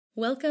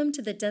Welcome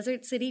to the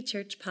Desert City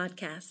Church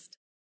podcast.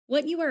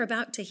 What you are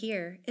about to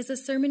hear is a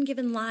sermon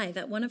given live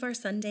at one of our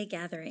Sunday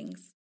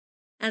gatherings.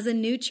 As a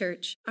new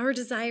church, our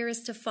desire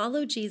is to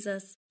follow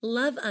Jesus,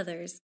 love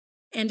others,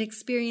 and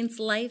experience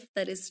life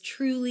that is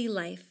truly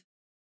life.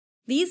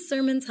 These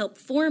sermons help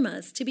form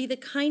us to be the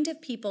kind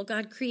of people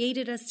God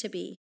created us to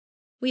be.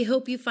 We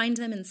hope you find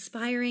them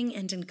inspiring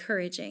and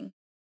encouraging.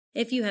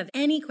 If you have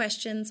any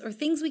questions or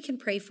things we can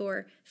pray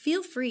for,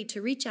 feel free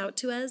to reach out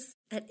to us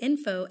at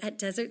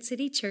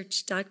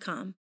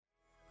info@desertcitychurch.com.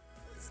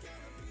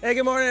 Hey,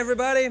 good morning,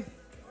 everybody.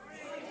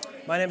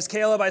 My name is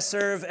Caleb. I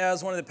serve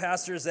as one of the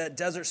pastors at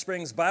Desert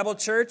Springs Bible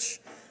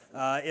Church.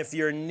 If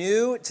you're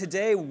new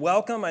today,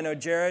 welcome. I know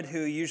Jared,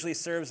 who usually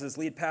serves as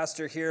lead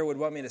pastor here, would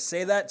want me to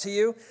say that to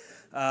you.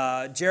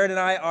 Jared and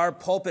I are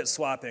pulpit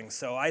swapping.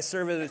 So I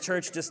serve at a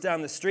church just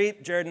down the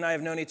street. Jared and I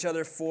have known each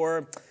other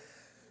for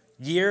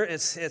year. It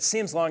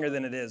seems longer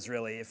than it is,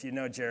 really. If you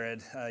know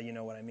Jared, you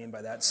know what I mean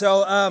by that.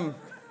 So,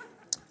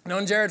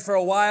 known Jared for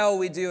a while.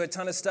 We do a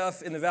ton of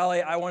stuff in the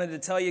Valley. I wanted to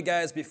tell you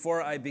guys before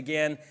I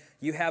began,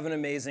 you have an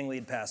amazing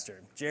lead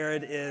pastor.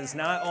 Jared is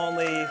not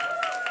only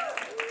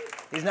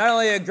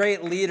a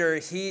great leader,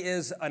 he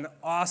is an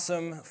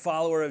awesome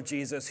follower of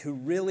Jesus who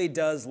really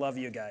does love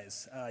you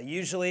guys.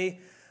 Usually,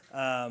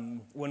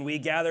 when we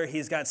gather,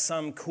 he's got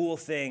some cool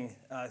thing,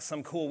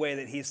 some cool way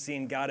that he's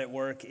seen God at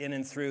work in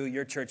and through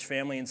your church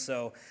family. And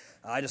so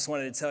I just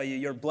wanted to tell you,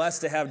 you're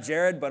blessed to have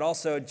Jared, but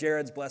also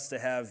Jared's blessed to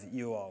have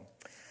you all.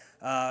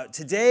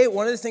 Today,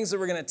 one of the things that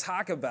we're going to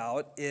talk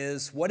about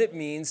is what it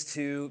means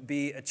to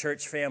be a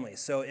church family.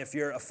 So if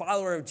you're a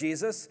follower of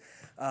Jesus,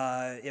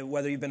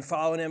 whether you've been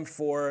following him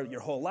for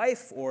your whole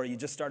life or you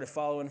just started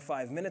following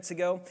 5 minutes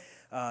ago,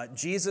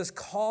 Jesus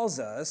calls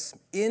us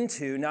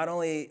into not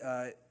only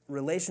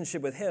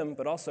relationship with him,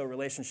 but also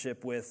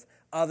relationship with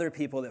other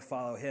people that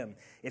follow him.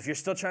 If you're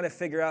still trying to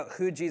figure out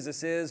who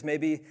Jesus is,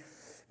 maybe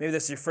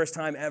this is your first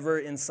time ever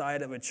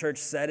inside of a church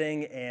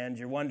setting and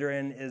you're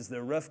wondering, is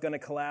the roof going to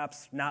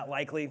collapse? Not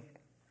likely,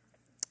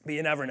 but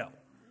you never know.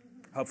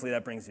 Hopefully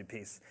that brings you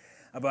peace.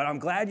 But I'm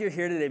glad you're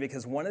here today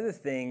because one of the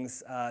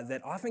things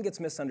that often gets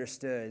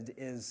misunderstood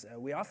is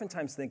we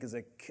oftentimes think as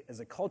a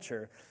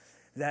culture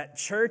that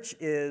church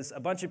is a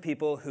bunch of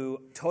people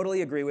who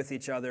totally agree with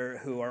each other,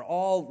 who are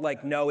all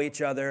know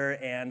each other,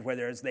 and where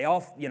they're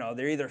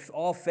either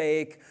all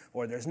fake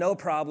or there's no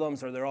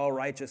problems or they're all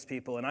righteous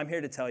people. And I'm here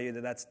to tell you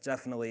that that's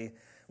definitely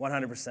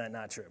 100%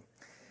 not true.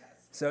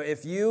 So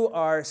if you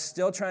are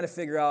still trying to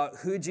figure out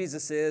who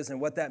Jesus is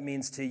and what that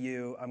means to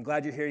you, I'm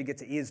glad you're here. You get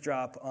to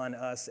eavesdrop on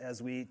us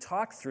as we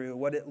talk through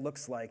what it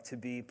looks like to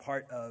be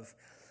part of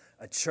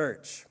a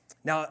church.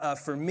 Now,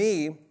 for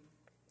me,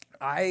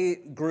 I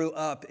grew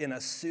up in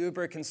a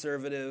super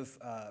conservative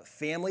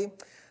family.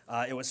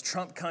 It was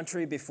Trump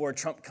country before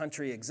Trump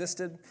country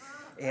existed.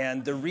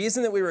 And the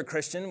reason that we were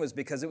Christian was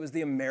because it was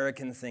the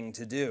American thing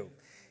to do.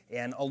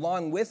 And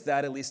along with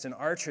that, at least in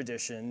our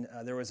tradition,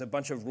 there was a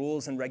bunch of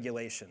rules and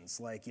regulations,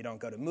 like you don't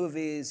go to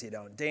movies, you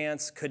don't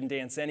dance, couldn't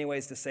dance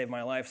anyways to save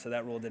my life, so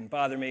that rule didn't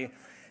bother me.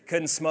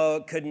 Couldn't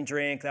smoke, couldn't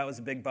drink. That was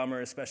a big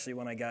bummer, especially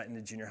when I got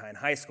into junior high and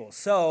high school.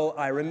 So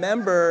I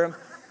remember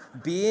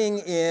being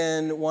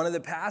in one of the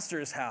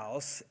pastor's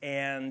house,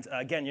 and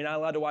again, you're not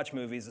allowed to watch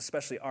movies,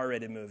 especially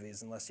R-rated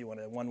movies, unless you want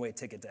a one-way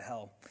ticket to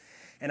hell.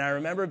 And I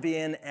remember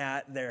being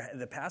at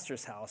the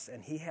pastor's house,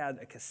 and he had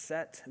a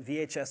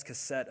VHS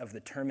cassette of The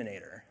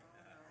Terminator.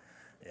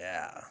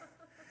 Yeah.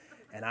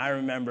 And I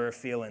remember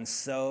feeling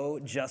so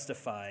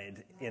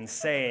justified in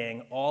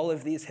saying all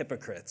of these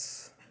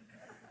hypocrites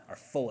are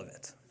full of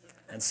it.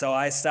 And so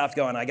I stopped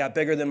going. I got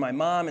bigger than my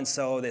mom, and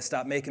so they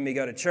stopped making me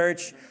go to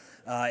church.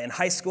 In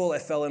high school, I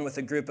fell in with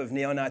a group of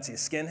neo-Nazi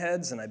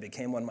skinheads, and I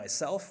became one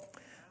myself.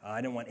 I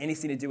didn't want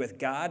anything to do with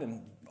God,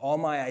 and all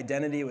my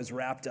identity was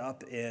wrapped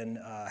up in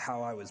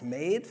how I was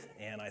made,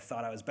 and I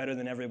thought I was better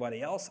than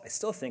everybody else. I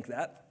still think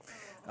that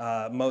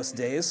most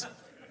days,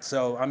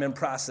 so I'm in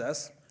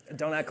process.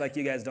 Don't act like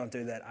you guys don't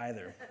do that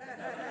either.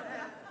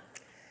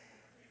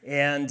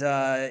 And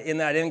in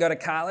that, I didn't go to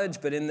college,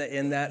 but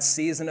in that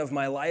season of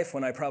my life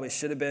when I probably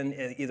should have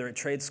been either at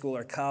trade school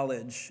or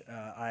college,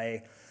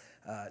 I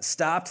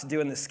stopped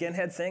doing the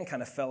skinhead thing,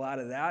 kind of fell out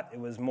of that. It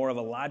was more of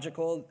a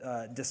logical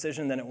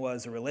decision than it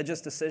was a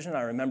religious decision.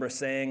 I remember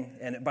saying,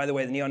 and by the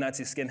way, the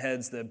neo-Nazi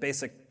skinheads, the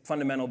basic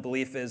fundamental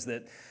belief is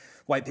that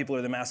white people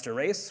are the master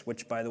race,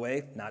 which, by the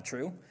way, not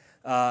true.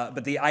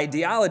 But the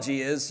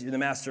ideology is you're the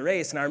master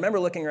race. And I remember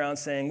looking around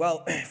saying,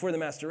 well, if we're the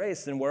master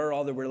race, then where are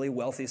all the really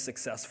wealthy,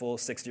 successful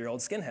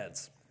 60-year-old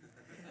skinheads?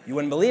 You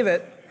wouldn't believe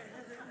it.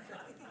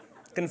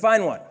 Couldn't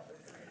find one.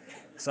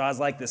 So I was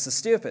like, this is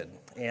stupid.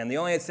 And the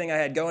only thing I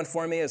had going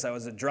for me is I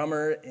was a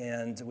drummer,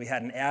 and we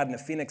had an ad in the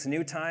Phoenix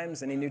New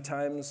Times. Any New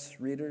Times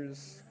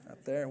readers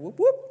up there? Whoop,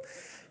 whoop.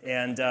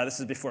 And this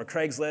is before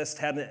Craigslist.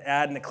 Had an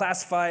ad in the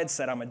classified,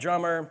 said I'm a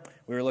drummer.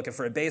 We were looking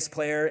for a bass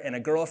player, and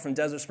a girl from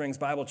Desert Springs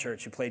Bible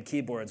Church who played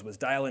keyboards was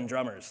dialing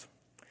drummers.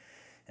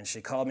 And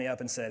she called me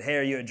up and said, hey,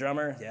 are you a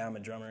drummer? Yeah, I'm a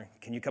drummer.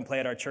 Can you come play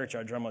at our church?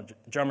 Our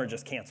drummer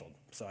just canceled.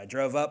 So I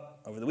drove up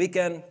over the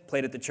weekend,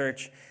 played at the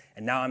church,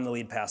 and now I'm the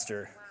lead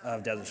pastor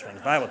of Desert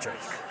Springs Bible Church.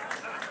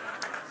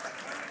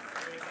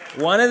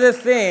 One of the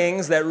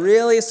things that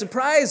really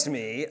surprised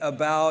me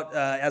about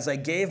as I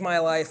gave my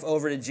life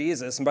over to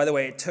Jesus, and by the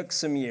way, it took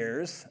some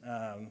years,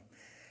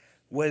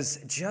 was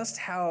just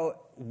how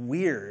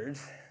weird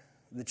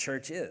the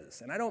church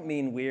is. And I don't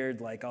mean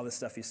weird like all the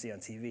stuff you see on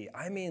TV.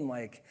 I mean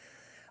like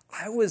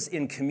I was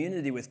in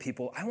community with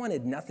people I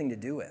wanted nothing to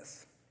do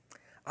with.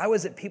 I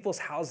was at people's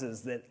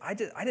houses that I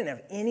didn't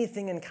have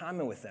anything in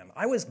common with them.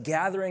 I was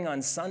gathering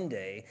on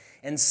Sunday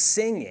and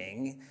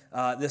singing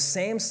the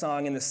same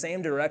song in the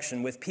same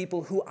direction with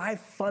people who I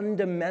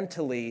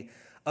fundamentally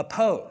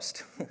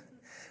opposed,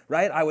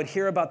 right? I would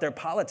hear about their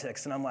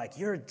politics, and I'm like,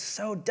 you're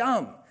so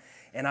dumb.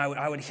 And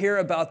I would hear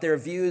about their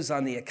views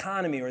on the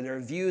economy or their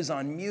views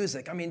on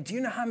music. I mean, do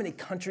you know how many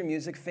country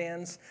music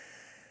fans,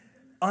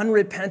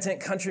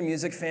 unrepentant country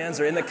music fans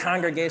are in the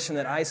congregation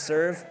that I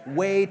serve?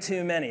 Way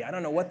too many. I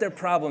don't know what their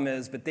problem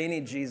is, but they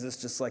need Jesus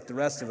just like the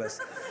rest of us.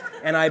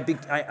 And I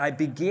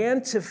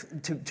began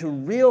to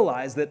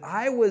realize that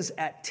I was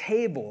at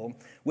table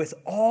with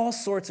all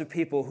sorts of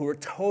people who were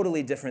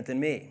totally different than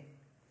me.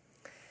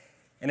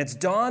 And it's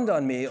dawned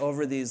on me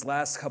over these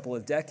last couple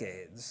of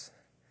decades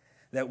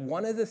that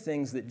one of the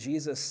things that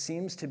Jesus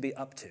seems to be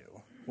up to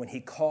when he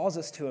calls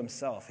us to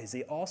himself is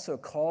he also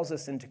calls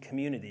us into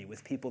community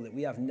with people that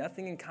we have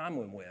nothing in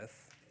common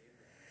with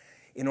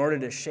in order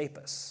to shape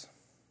us.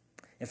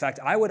 In fact,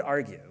 I would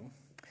argue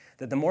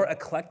that the more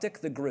eclectic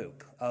the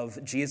group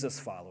of Jesus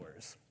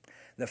followers,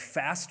 the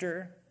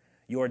faster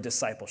your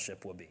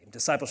discipleship will be.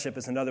 Discipleship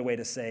is another way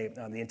to say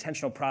the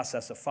intentional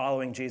process of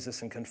following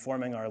Jesus and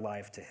conforming our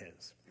life to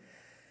his.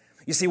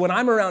 You see, when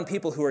I'm around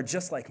people who are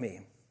just like me,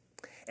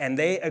 and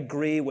they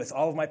agree with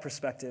all of my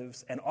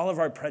perspectives, and all of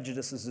our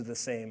prejudices are the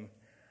same,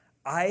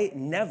 I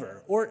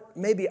never, or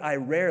maybe I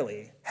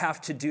rarely, have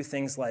to do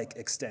things like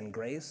extend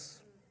grace,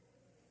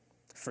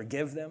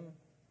 forgive them,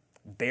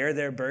 bear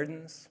their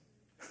burdens,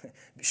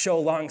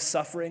 show long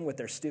suffering with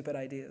their stupid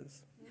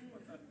ideas.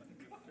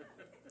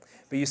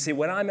 But you see,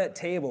 when I'm at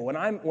table, when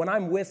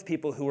I'm with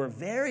people who are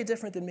very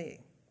different than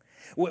me,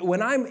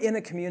 when I'm in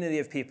a community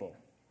of people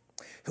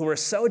who are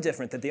so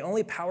different that the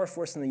only power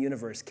force in the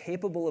universe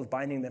capable of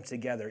binding them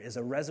together is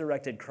a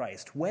resurrected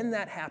Christ, when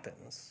that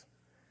happens,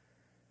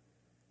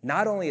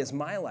 not only is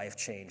my life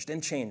changed,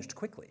 and changed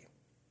quickly,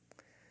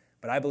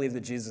 but I believe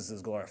that Jesus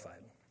is glorified.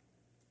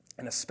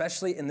 And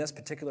especially in this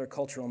particular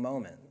cultural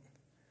moment,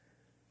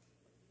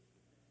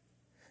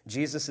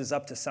 Jesus is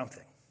up to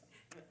something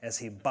as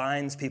he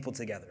binds people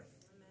together.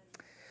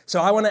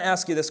 So I want to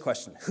ask you this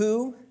question.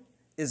 Who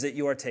is at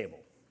your table?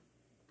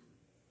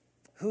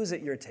 Who's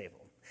at your table?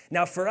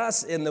 Now, for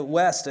us in the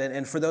West,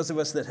 and for those of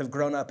us that have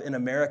grown up in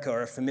America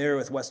or are familiar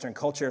with Western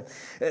culture,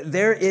 we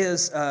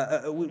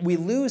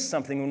lose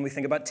something when we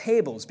think about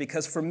tables,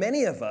 because for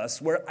many of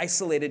us, we're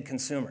isolated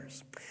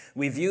consumers.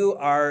 We view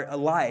our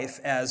life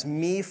as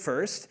me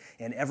first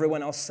and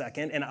everyone else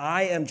second, and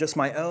I am just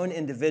my own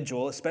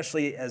individual,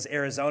 especially as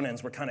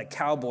Arizonans. We're kind of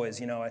cowboys,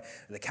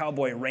 the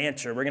cowboy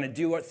rancher. We're going to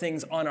do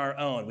things on our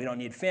own. We don't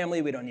need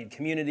family. We don't need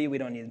community. We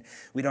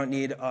don't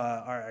need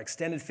our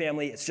extended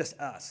family. It's just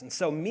us. And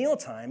so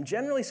mealtime,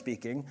 generally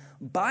speaking,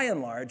 by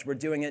and large, we're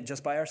doing it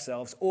just by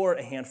ourselves or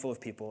a handful of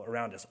people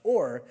around us,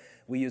 or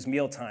we use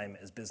mealtime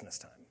as business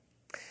time.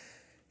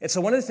 And so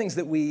one of the things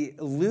that we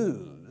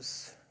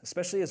lose,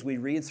 especially as we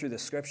read through the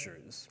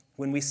scriptures,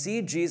 when we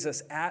see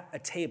Jesus at a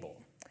table,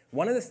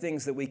 one of the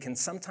things that we can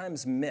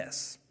sometimes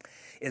miss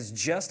is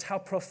just how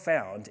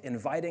profound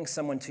inviting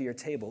someone to your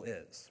table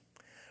is.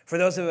 For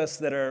those of us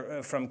that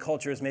are from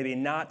cultures maybe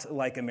not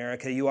like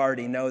America, you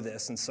already know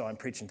this, and so I'm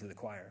preaching to the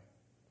choir.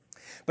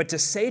 But to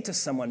say to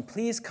someone,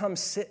 please come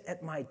sit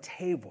at my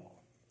table,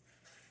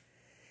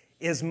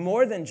 is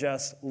more than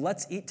just,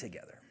 let's eat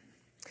together.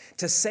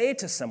 To say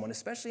to someone,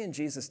 especially in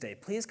Jesus' day,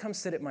 please come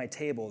sit at my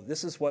table,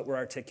 this is what we're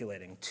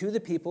articulating to the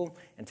people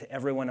and to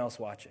everyone else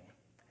watching.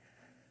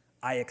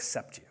 I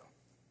accept you.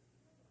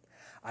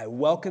 I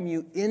welcome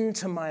you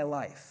into my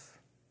life.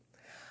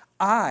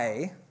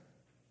 I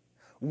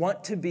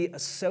want to be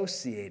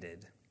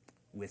associated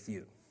with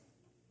you.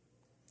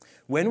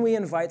 When we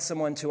invite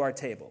someone to our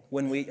table,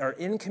 when we are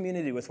in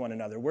community with one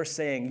another, we're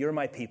saying, you're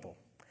my people,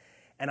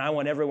 and I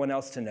want everyone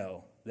else to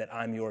know that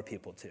I'm your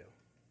people too.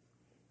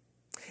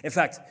 In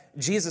fact,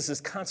 Jesus is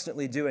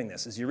constantly doing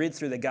this. As you read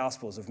through the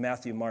Gospels of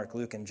Matthew, Mark,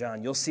 Luke, and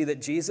John, you'll see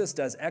that Jesus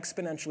does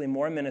exponentially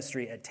more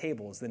ministry at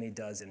tables than he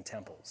does in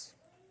temples.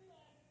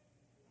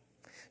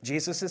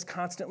 Jesus is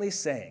constantly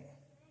saying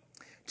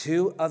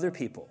to other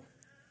people,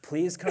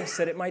 please come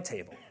sit at my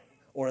table,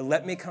 or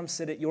let me come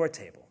sit at your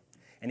table.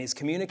 And he's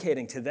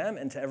communicating to them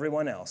and to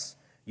everyone else,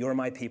 you're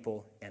my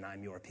people and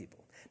I'm your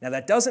people. Now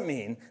that doesn't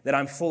mean that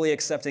I'm fully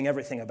accepting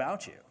everything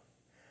about you,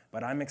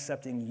 but I'm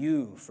accepting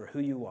you for who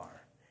you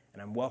are,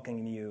 and I'm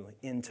welcoming you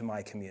into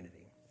my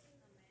community.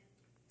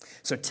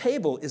 So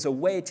table is a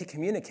way to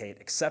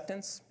communicate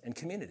acceptance and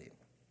community.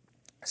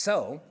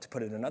 So, to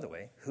put it another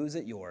way, who's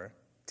at your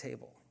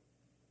table?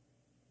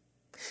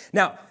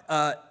 Now,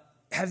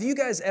 have you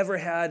guys ever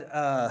had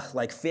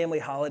like family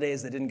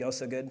holidays that didn't go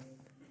so good?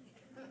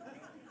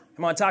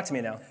 Come on, talk to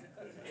me now.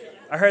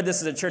 I heard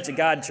this is a Church of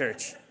God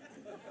church.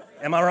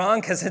 Am I wrong?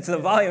 Because the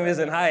volume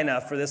isn't high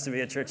enough for this to be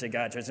a Church of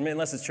God church. I mean,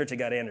 unless it's Church of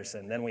God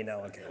Anderson, then we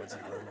know, okay, what's a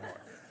little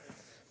more.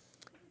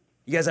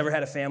 You guys ever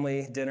had a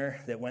family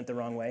dinner that went the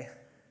wrong way?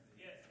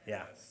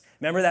 Yeah.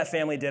 Remember that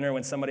family dinner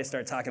when somebody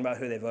started talking about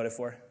who they voted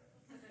for?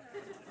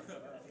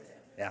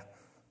 Yeah.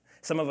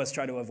 Some of us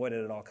try to avoid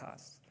it at all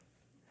costs.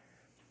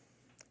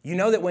 You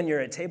know that when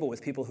you're at table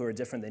with people who are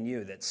different than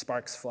you, that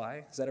sparks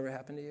fly? Has that ever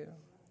happened to you?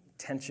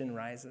 Tension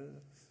rises.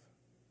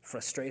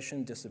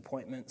 Frustration,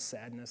 disappointment,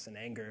 sadness, and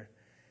anger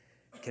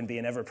can be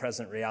an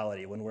ever-present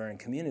reality when we're in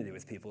community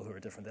with people who are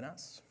different than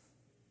us.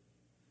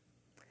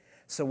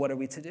 So what are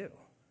we to do?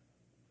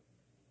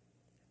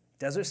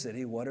 Desert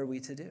City, what are we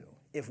to do?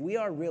 If we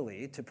are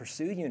really to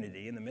pursue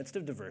unity in the midst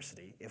of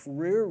diversity, if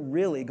we're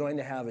really going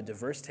to have a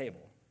diverse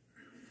table,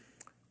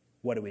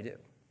 what do we do?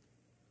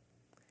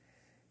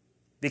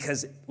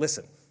 Because,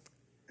 listen,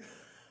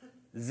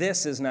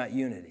 this is not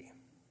unity.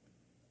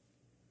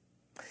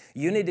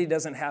 Unity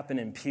doesn't happen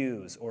in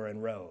pews or in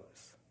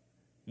rows.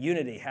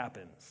 Unity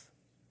happens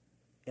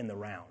in the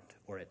round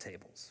or at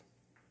tables.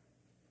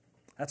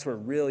 That's where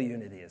real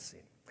unity is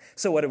seen.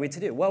 So what are we to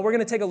do? Well, we're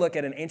going to take a look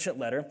at an ancient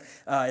letter.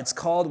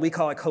 We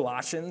call it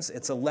Colossians.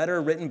 It's a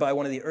letter written by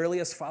one of the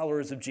earliest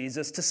followers of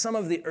Jesus to some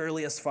of the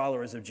earliest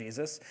followers of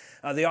Jesus.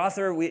 The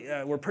author,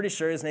 we're pretty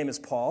sure his name is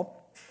Paul.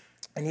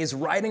 And he's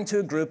writing to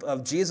a group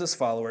of Jesus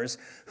followers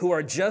who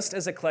are just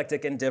as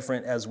eclectic and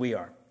different as we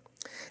are.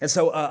 And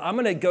so I'm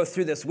going to go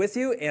through this with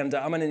you, and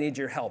I'm going to need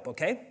your help,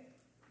 okay?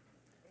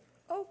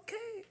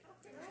 Okay.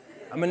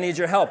 I'm going to need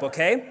your help,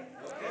 okay?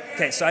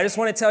 Okay, so I just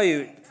want to tell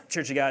you,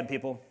 Church of God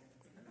people,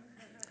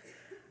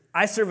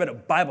 I serve at a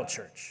Bible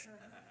church.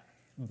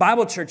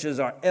 Bible churches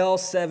are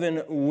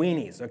L7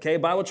 weenies, okay?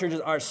 Bible churches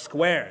are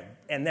square,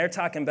 and they're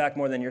talking back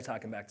more than you're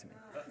talking back to me.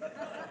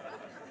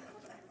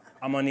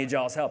 I'm going to need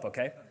y'all's help,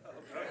 okay?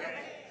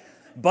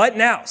 But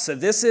now, so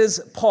this is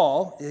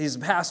Paul, he's a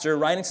pastor,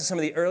 writing to some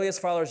of the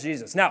earliest followers of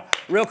Jesus. Now,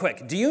 real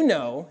quick, do you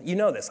know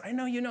this, I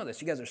know you know this,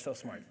 you guys are so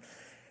smart.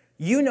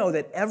 You know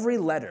that every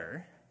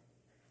letter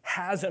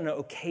has an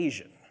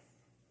occasion.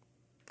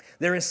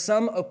 There is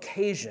some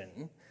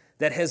occasion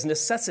that has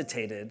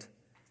necessitated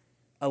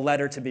a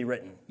letter to be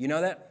written. You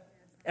know that?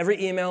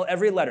 Every email,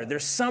 every letter,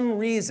 there's some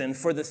reason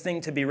for the thing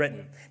to be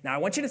written. Now, I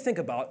want you to think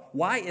about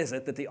why is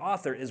it that the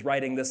author is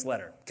writing this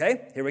letter,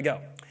 okay? Here we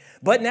go.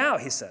 But now,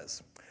 he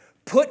says,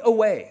 put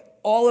away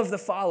all of the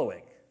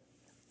following: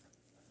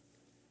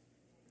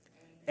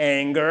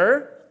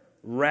 anger,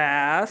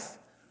 wrath,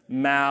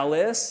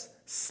 malice,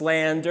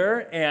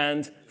 slander,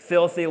 and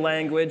filthy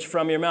language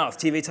from your mouth.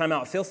 TV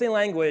timeout. Filthy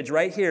language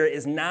right here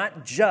is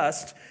not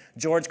just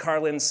George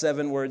Carlin's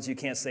 7 words you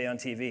can't say on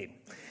TV.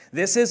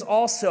 This is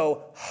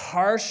also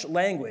harsh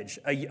language,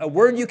 a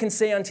word you can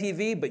say on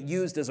TV but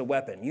used as a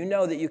weapon. You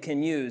know that you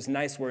can use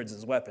nice words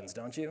as weapons,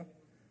 don't you?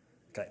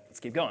 Okay, let's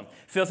keep going.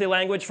 Filthy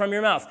language from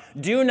your mouth.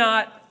 Do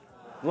not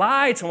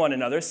lie to one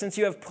another, since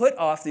you have put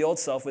off the old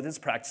self with its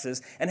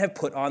practices and have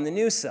put on the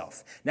new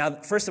self. Now,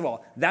 first of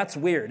all, that's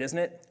weird, isn't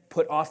it?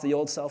 Put off the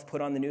old self,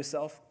 put on the new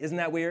self. Isn't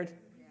that weird?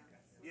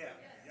 Yeah.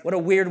 What a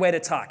weird way to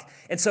talk.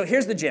 And so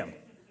here's the gem.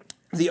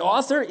 The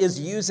author is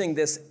using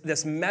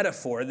this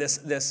metaphor,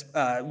 this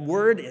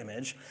word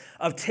image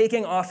of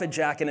taking off a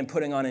jacket and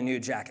putting on a new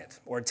jacket,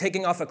 or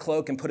taking off a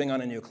cloak and putting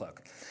on a new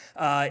cloak.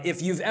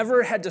 If you've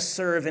ever had to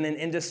serve in an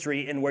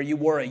industry in where you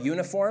wore a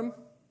uniform,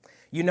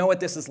 you know what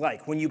this is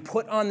like. When you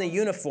put on the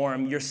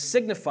uniform, you're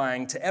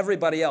signifying to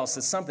everybody else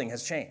that something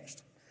has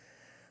changed.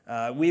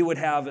 We would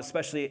have,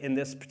 especially in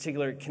this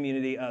particular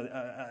community,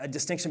 a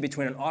distinction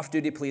between an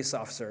off-duty police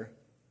officer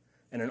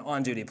and an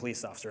on-duty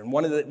police officer. And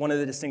one of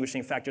the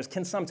distinguishing factors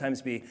can sometimes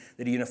be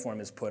that a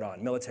uniform is put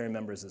on. Military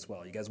members as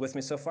well. You guys with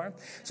me so far?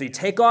 So you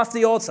take off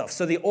the old self.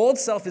 So the old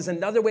self is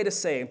another way to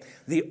say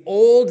the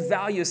old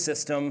value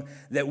system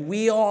that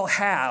we all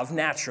have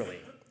naturally.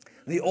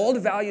 The old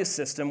value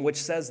system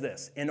which says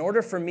this: in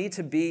order for me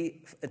to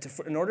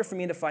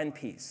find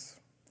peace,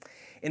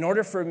 in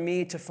order for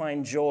me to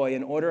find joy,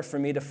 in order for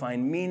me to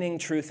find meaning,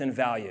 truth, and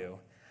value,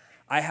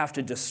 I have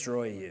to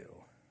destroy you.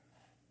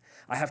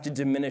 I have to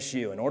diminish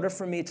you. In order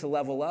for me to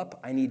level up,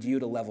 I need you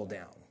to level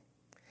down.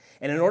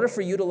 And in order for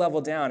you to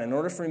level down, in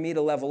order for me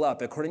to level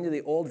up, according to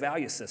the old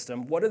value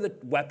system, what are the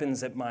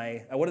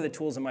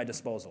tools at my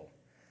disposal?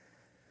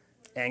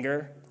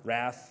 Anger,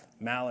 wrath,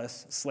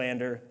 malice,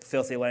 slander,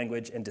 filthy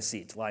language, and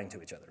deceit, lying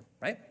to each other,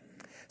 right?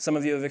 Some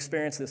of you have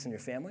experienced this in your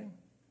family.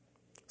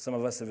 Some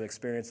of us have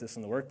experienced this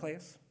in the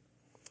workplace.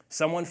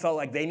 Someone felt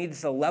like they needed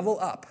to level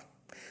up,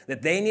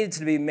 that they needed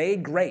to be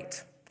made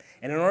great.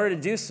 And in order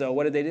to do so,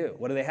 what did they do?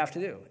 What do they have to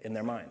do in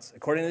their minds?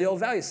 According to the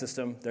old value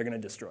system, they're going to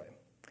destroy.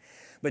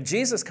 But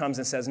Jesus comes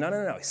and says,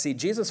 no. See,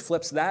 Jesus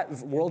flips that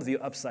worldview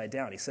upside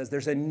down. He says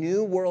there's a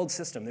new world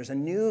system. There's a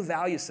new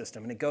value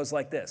system, and it goes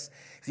like this.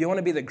 If you want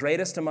to be the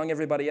greatest among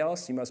everybody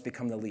else, you must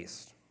become the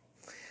least.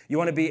 You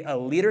want to be a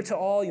leader to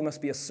all, you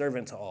must be a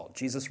servant to all.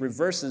 Jesus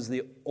reverses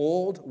the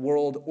old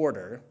world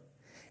order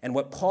And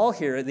what Paul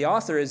here, the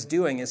author, is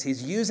doing is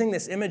he's using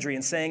this imagery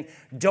and saying,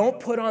 don't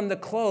put on the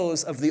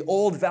clothes of the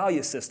old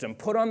value system.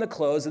 Put on the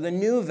clothes of the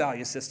new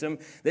value system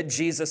that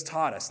Jesus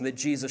taught us and that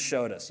Jesus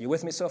showed us. You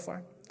with me so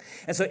far?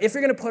 And so if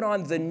you're going to put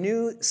on the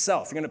new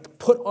self, you're going to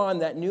put on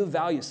that new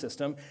value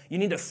system, you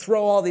need to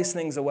throw all these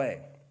things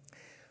away.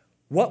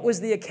 What was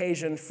the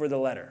occasion for the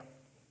letter?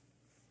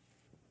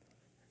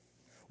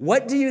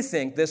 What do you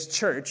think this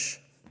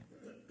church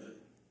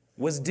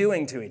was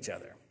doing to each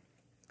other?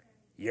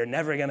 You're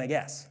never going to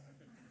guess.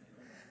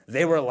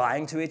 They were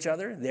lying to each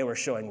other. They were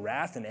showing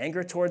wrath and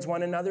anger towards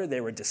one another. They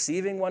were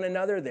deceiving one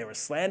another. They were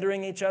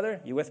slandering each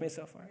other. You with me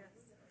so far?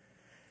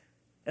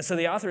 And so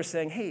the author is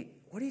saying, hey,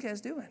 what are you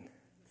guys doing?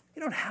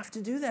 You don't have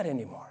to do that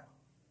anymore.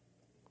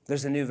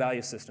 There's a new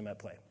value system at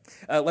play.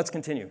 Let's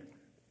continue.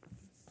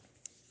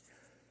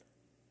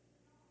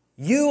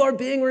 You are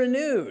being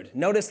renewed.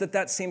 Notice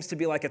that seems to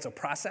be like it's a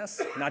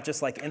process, not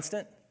just like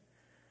instant.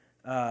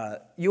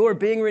 You are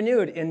being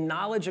renewed in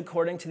knowledge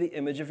according to the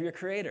image of your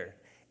Creator.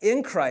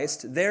 In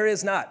Christ, there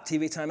is not,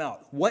 TV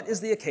timeout. What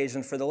is the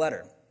occasion for the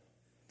letter?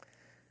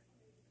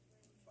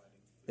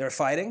 They're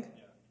fighting?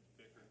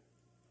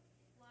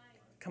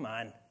 Come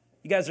on.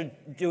 You guys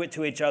do it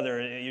to each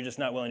other. You're just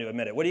not willing to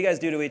admit it. What do you guys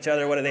do to each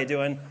other? What are they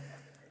doing?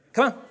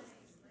 Come on.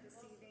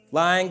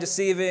 Lying,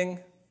 deceiving,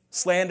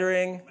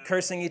 slandering,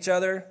 cursing each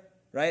other,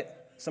 right?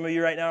 Some of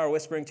you right now are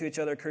whispering to each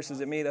other curses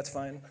at me. That's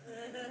fine.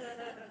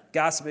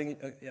 Gossiping.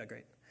 Yeah,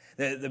 great.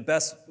 The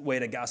best way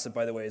to gossip,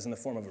 by the way, is in the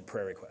form of a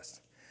prayer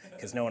request,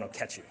 because no one will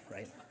catch you,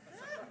 right?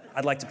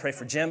 I'd like to pray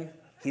for Jim.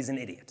 He's an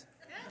idiot.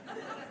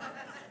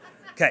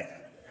 Okay.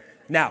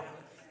 Now,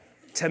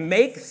 to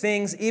make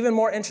things even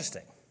more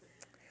interesting,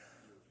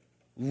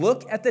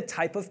 look at the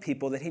type of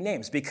people that he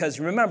names, because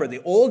remember,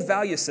 the old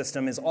value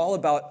system is all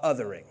about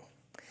othering.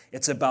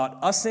 It's about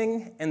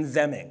using and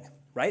theming,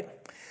 right?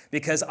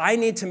 Because I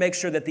need to make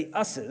sure that the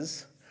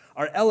us's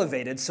are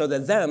elevated so the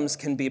thems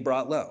can be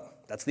brought low.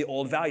 That's the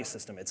old value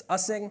system. It's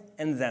using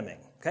and theming,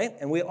 okay?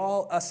 And we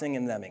all using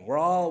and theming.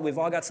 We've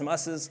all got some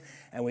us's,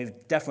 and we've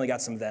definitely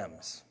got some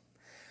thems.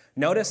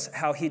 Notice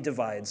how he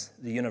divides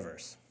the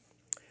universe.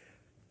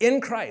 In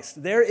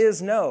Christ, there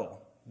is no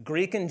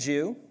Greek and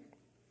Jew,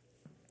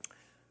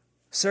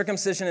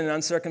 circumcision and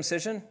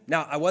uncircumcision.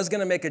 Now, I was going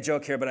to make a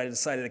joke here, but I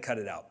decided to cut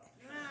it out.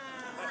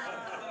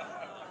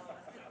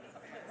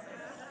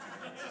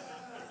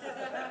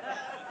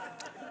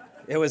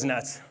 It was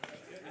nuts.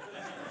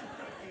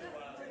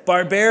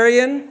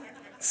 Barbarian,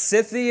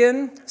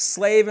 Scythian,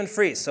 slave, and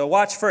free. So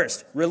watch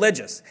first.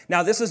 Religious.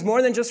 Now, this is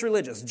more than just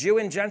religious. Jew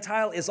and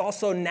Gentile is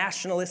also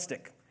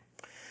nationalistic.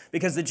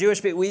 Because the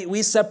Jewish people,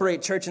 we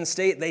separate church and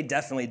state. They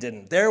definitely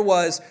didn't. There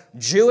was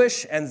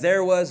Jewish and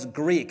there was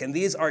Greek. And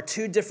these are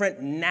two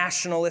different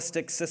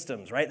nationalistic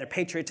systems, right? Their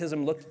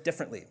patriotism looked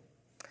differently.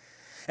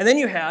 And then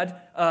you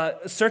had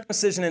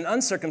circumcision and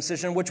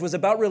uncircumcision, which was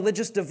about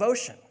religious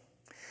devotion.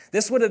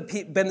 This would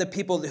have been the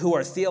people who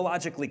are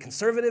theologically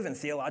conservative and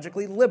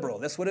theologically liberal.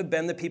 This would have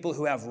been the people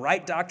who have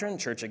right doctrine,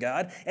 Church of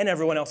God, and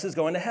everyone else is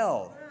going to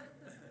hell.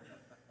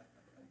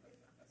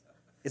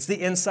 It's the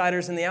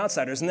insiders and the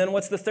outsiders. And then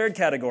what's the third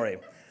category?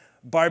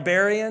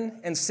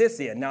 Barbarian and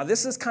Scythian. Now,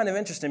 this is kind of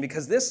interesting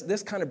because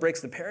this kind of breaks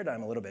the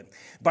paradigm a little bit.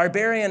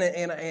 Barbarian,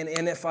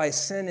 and if I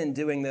sin in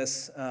doing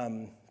this,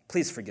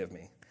 please forgive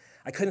me.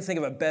 I couldn't think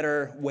of a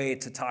better way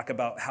to talk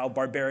about how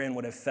barbarian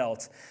would have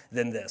felt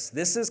than this.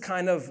 This is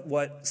kind of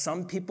what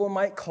some people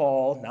might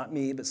call, not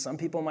me, but some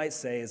people might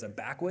say is a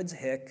backwoods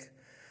hick.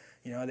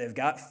 You know, they've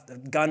got a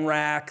gun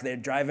rack, they're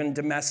driving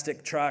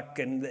domestic truck,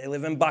 and they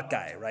live in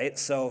Buckeye, right?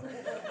 So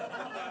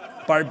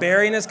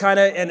barbarian is kind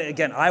of, and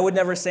again, I would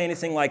never say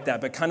anything like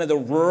that, but kind of the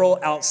rural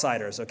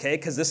outsiders, okay?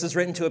 Because this is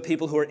written to a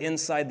people who are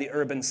inside the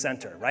urban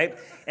center, right?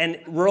 And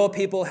rural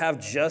people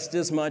have just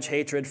as much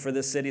hatred for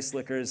the city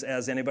slickers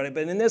as anybody,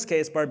 but in this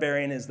case,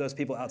 barbarian is those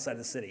people outside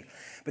the city.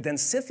 But then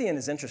Scythian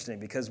is interesting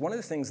because one of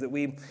the things that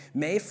we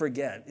may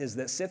forget is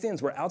that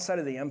Scythians were outside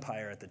of the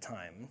empire at the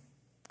time,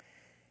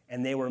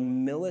 and they were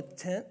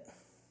militant.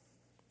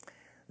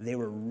 They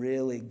were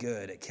really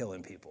good at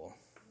killing people.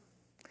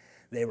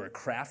 They were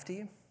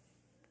crafty.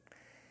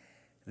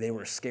 They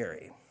were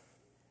scary.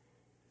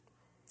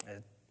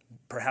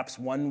 Perhaps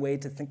one way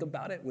to think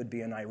about it would be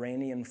an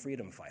Iranian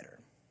freedom fighter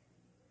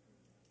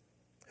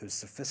who's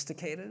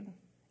sophisticated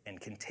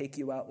and can take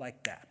you out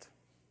like that.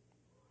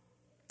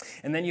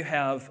 And then you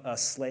have a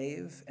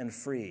slave and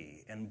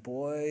free. And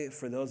boy,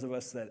 for those of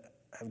us that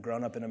have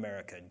grown up in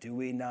America, do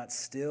we not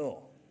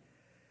still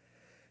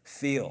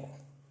feel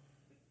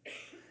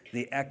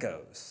the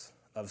echoes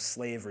of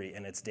slavery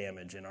and its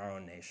damage in our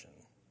own nation?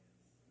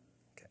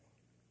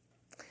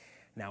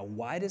 Now,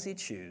 why does he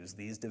choose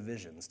these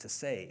divisions to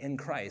say, in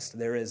Christ,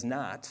 there is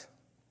not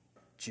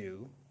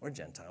Jew or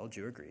Gentile,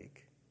 Jew or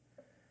Greek,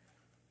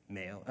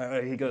 male?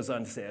 He goes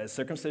on to say,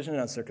 circumcision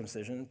and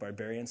uncircumcision,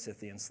 barbarian,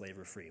 Scythian, slave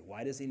or free.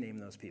 Why does he name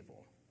those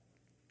people?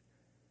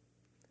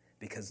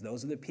 Because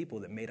those are the people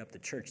that made up the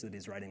church that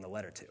he's writing the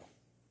letter to.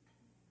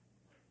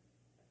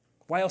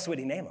 Why else would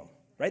he name them,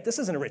 right? This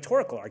isn't a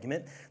rhetorical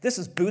argument. This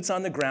is boots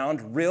on the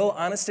ground, real,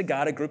 honest to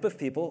God, a group of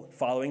people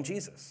following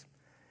Jesus.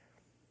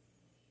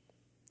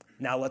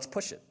 Now let's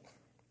push it.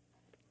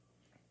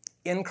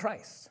 In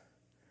Christ,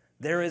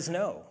 there is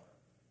no.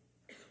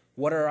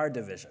 What are our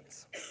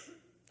divisions?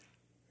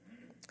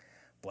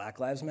 Black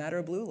lives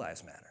matter, blue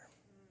lives matter.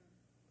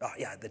 Oh,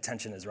 yeah, the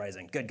tension is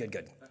rising. Good.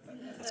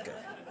 That's good.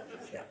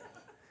 Yeah.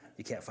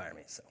 You can't fire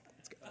me, so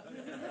it's good.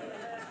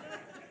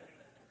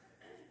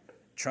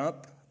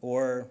 Trump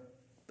or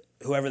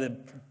whoever the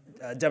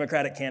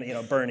Democratic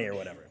candidate, Bernie or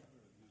whatever.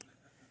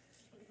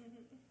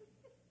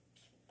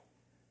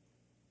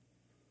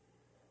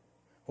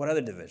 What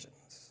other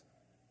divisions?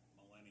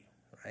 Millennial.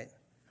 Right?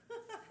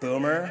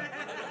 Boomer,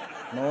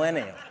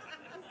 millennial.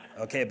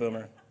 Okay,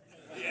 boomer.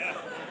 Yeah.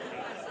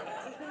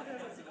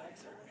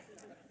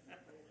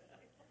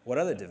 What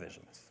other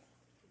divisions?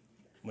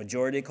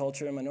 Majority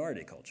culture and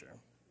minority culture.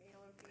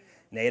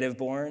 Native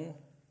born,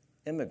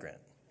 immigrant,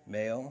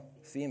 male,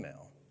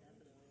 female.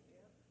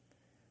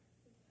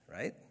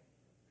 Right?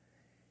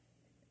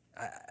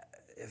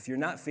 If you're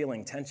not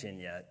feeling tension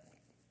yet,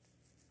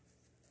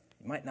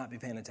 you might not be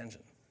paying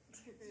attention.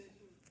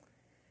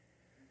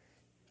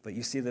 But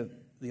you see,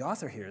 the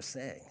author here is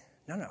saying,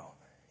 no.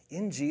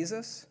 In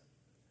Jesus,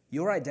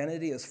 your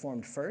identity is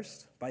formed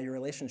first by your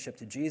relationship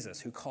to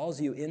Jesus, who calls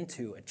you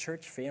into a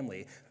church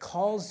family,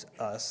 calls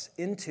us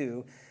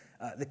into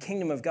the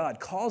kingdom of God,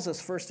 calls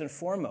us first and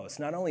foremost,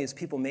 not only as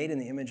people made in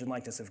the image and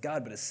likeness of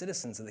God, but as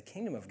citizens of the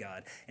kingdom of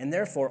God. And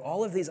therefore,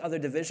 all of these other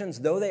divisions,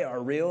 though they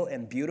are real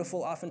and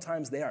beautiful,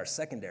 oftentimes they are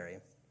secondary.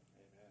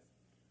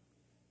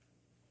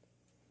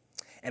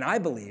 And I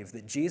believe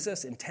that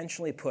Jesus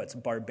intentionally puts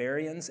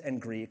barbarians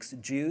and Greeks,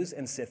 Jews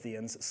and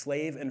Scythians,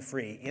 slave and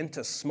free,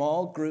 into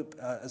small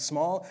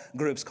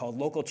groups called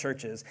local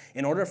churches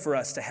in order for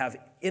us to have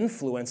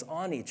influence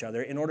on each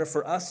other, in order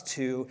for us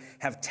to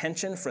have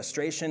tension,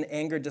 frustration,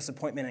 anger,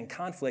 disappointment, and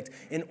conflict,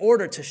 in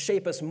order to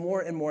shape us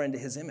more and more into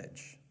his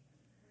image.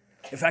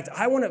 In fact,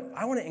 I want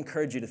to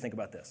encourage you to think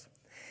about this.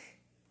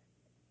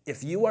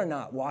 If you are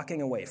not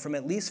walking away from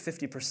at least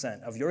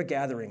 50% of your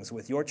gatherings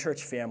with your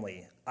church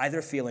family,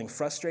 either feeling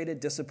frustrated,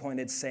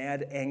 disappointed,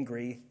 sad,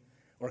 angry,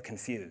 or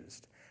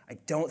confused, I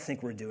don't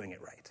think we're doing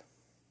it right.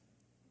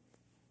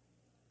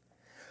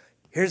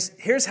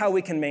 Here's how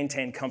we can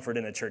maintain comfort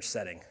in a church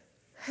setting.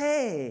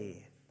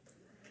 Hey,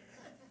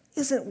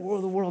 isn't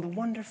the world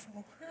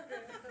wonderful?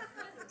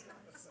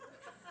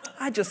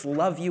 I just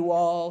love you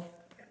all.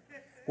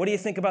 What do you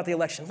think about the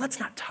election?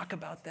 Let's not talk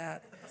about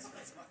that.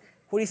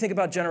 What do you think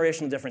about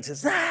generational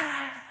differences? And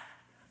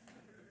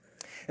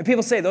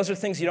people say those are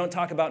things you don't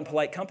talk about in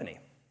polite company.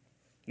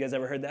 You guys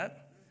ever heard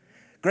that?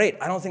 Great.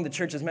 I don't think the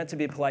church is meant to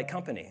be a polite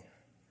company.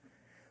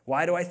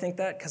 Why do I think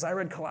that? Because I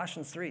read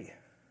Colossians 3.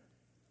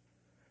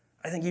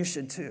 I think you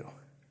should too.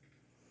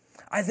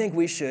 I think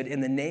we should,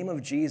 in the name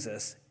of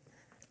Jesus,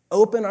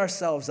 open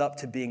ourselves up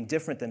to being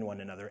different than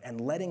one another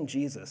and letting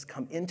Jesus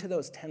come into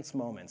those tense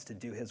moments to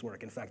do his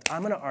work. In fact,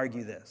 I'm going to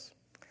argue this,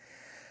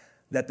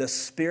 that the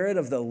Spirit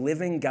of the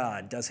living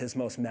God does his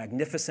most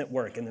magnificent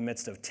work in the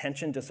midst of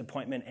tension,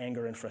 disappointment,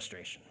 anger, and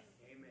frustration.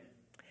 Amen.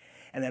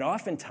 And that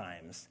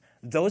oftentimes,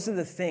 those are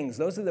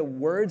the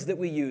words that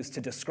we use to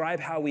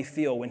describe how we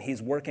feel when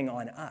he's working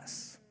on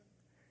us.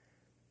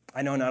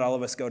 I know not all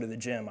of us go to the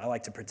gym. I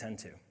like to pretend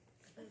to.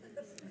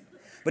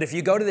 But if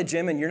you go to the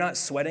gym and you're not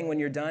sweating when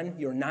you're done,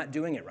 you're not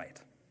doing it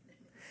right.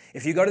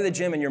 If you go to the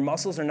gym and your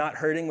muscles are not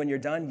hurting when you're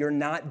done, you're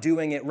not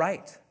doing it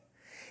right.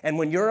 And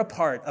when you're a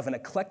part of an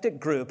eclectic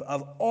group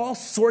of all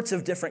sorts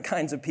of different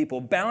kinds of people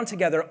bound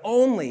together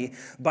only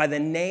by the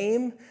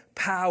name,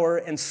 power,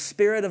 and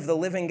Spirit of the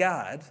living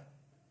God,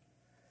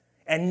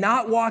 and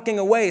not walking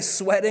away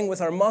sweating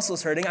with our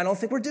muscles hurting, I don't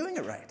think we're doing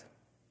it right.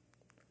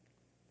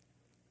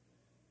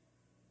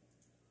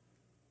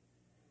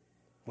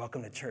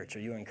 Welcome to church. Are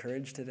you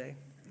encouraged today?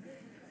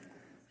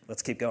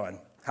 Let's keep going.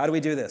 How do we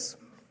do this?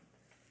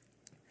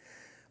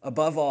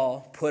 Above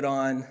all, put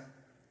on.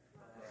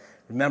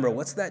 Remember,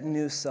 what's that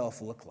new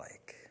self look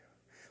like?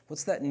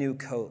 What's that new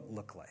coat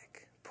look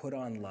like? Put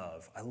on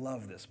love. I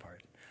love this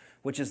part,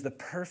 which is the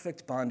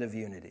perfect bond of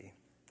unity.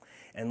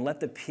 And let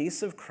the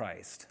peace of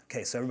Christ.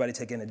 Okay, so everybody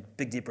take in a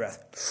big deep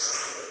breath.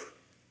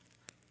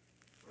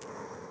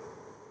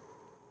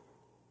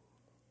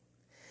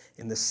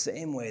 In the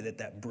same way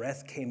that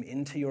breath came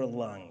into your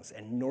lungs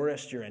and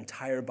nourished your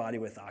entire body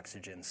with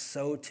oxygen,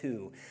 so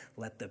too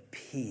let the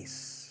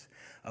peace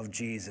of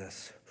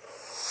Jesus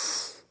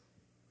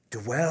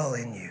dwell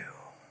in you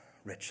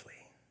richly.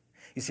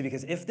 You see,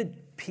 because if the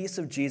peace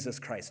of Jesus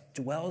Christ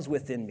dwells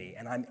within me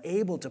and I'm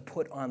able to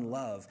put on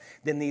love,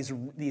 then these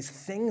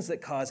things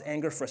that cause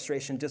anger,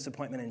 frustration,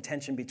 disappointment, and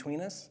tension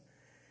between us,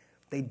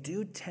 they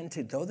do tend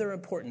to, though they're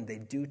important, they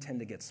do tend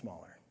to get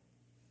smaller.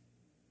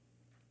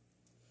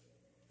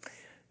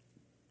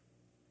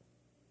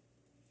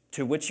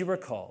 To which you were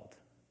called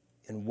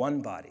in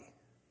one body,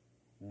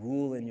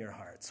 rule in your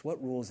hearts. What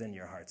rules in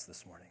your hearts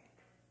this morning?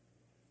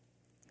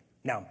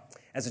 Now,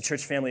 as a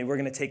church family, we're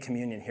going to take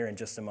communion here in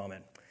just a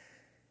moment.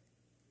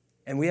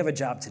 And we have a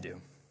job to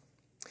do.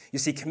 You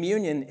see,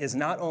 communion is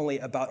not only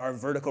about our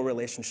vertical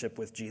relationship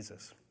with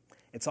Jesus,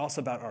 it's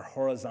also about our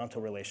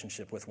horizontal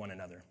relationship with one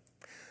another.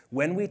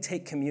 When we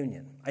take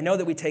communion, I know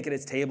that we take it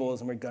as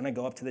tables and we're going to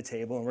go up to the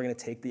table and we're going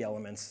to take the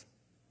elements,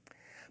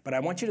 but I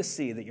want you to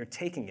see that you're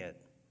taking it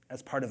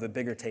as part of a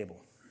bigger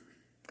table.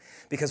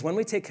 Because when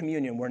we take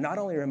communion, we're not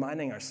only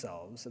reminding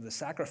ourselves of the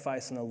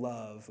sacrifice and the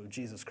love of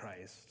Jesus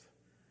Christ,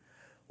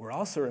 we're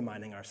also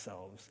reminding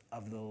ourselves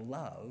of the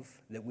love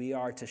that we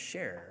are to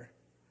share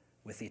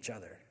with each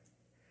other,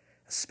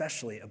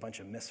 especially a bunch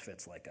of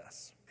misfits like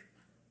us.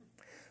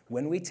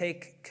 When we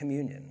take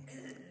communion,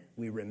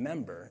 we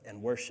remember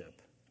and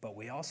worship, but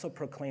we also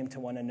proclaim to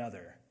one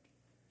another,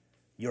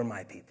 you're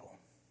my people,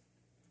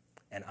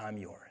 and I'm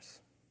yours.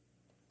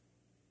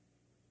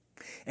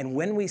 And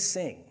when we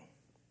sing,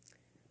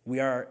 we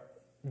are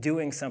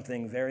doing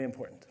something very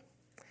important,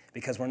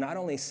 because we're not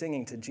only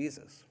singing to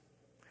Jesus,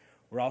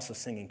 we're also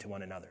singing to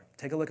one another.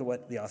 Take a look at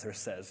what the author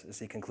says as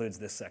he concludes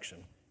this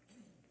section.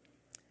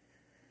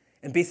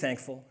 And be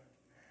thankful.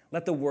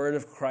 Let the word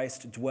of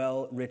Christ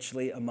dwell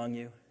richly among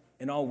you,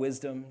 in all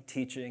wisdom,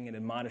 teaching, and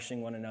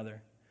admonishing one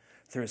another,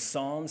 through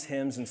psalms,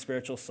 hymns, and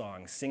spiritual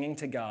songs, singing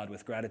to God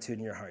with gratitude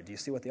in your heart. Do you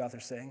see what the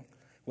author's saying?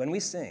 When we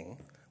sing,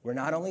 we're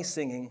not only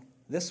singing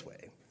this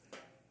way,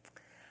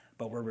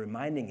 but we're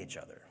reminding each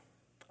other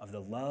of the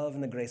love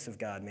and the grace of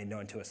God made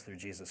known to us through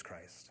Jesus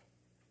Christ.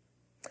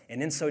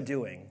 And in so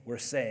doing, we're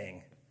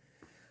saying,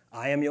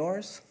 I am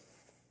yours,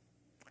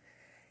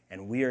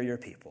 and we are your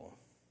people.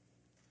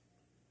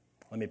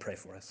 Let me pray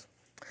for us.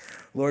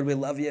 Lord, we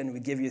love you and we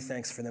give you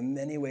thanks for the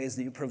many ways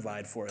that you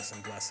provide for us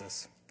and bless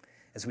us.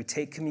 As we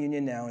take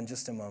communion now in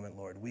just a moment,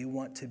 Lord, we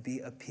want to be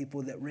a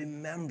people that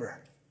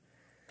remember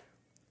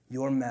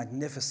your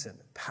magnificent,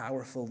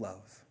 powerful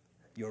love,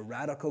 your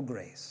radical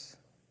grace,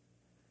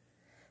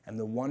 and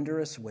the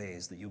wondrous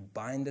ways that you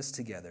bind us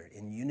together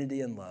in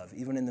unity and love,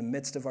 even in the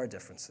midst of our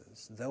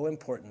differences. Though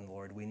important,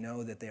 Lord, we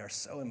know that they are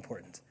so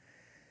important,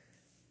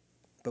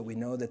 but we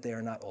know that they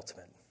are not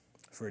ultimate.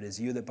 For it is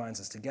you that binds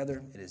us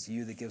together, it is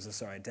you that gives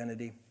us our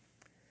identity,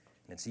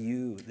 and it's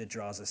you that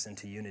draws us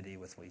into unity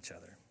with each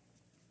other.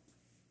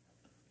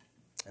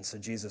 And so,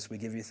 Jesus, we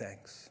give you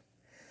thanks.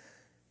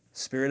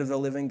 Spirit of the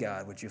living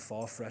God, would you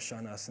fall fresh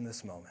on us in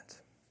this moment?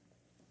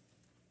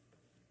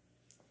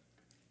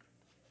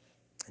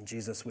 And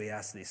Jesus, we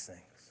ask these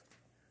things,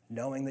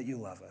 knowing that you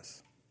love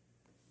us.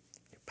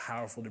 You're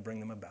powerful to bring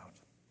them about,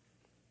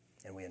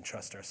 and we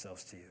entrust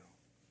ourselves to you.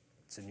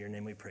 It's in your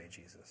name we pray,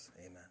 Jesus.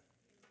 Amen.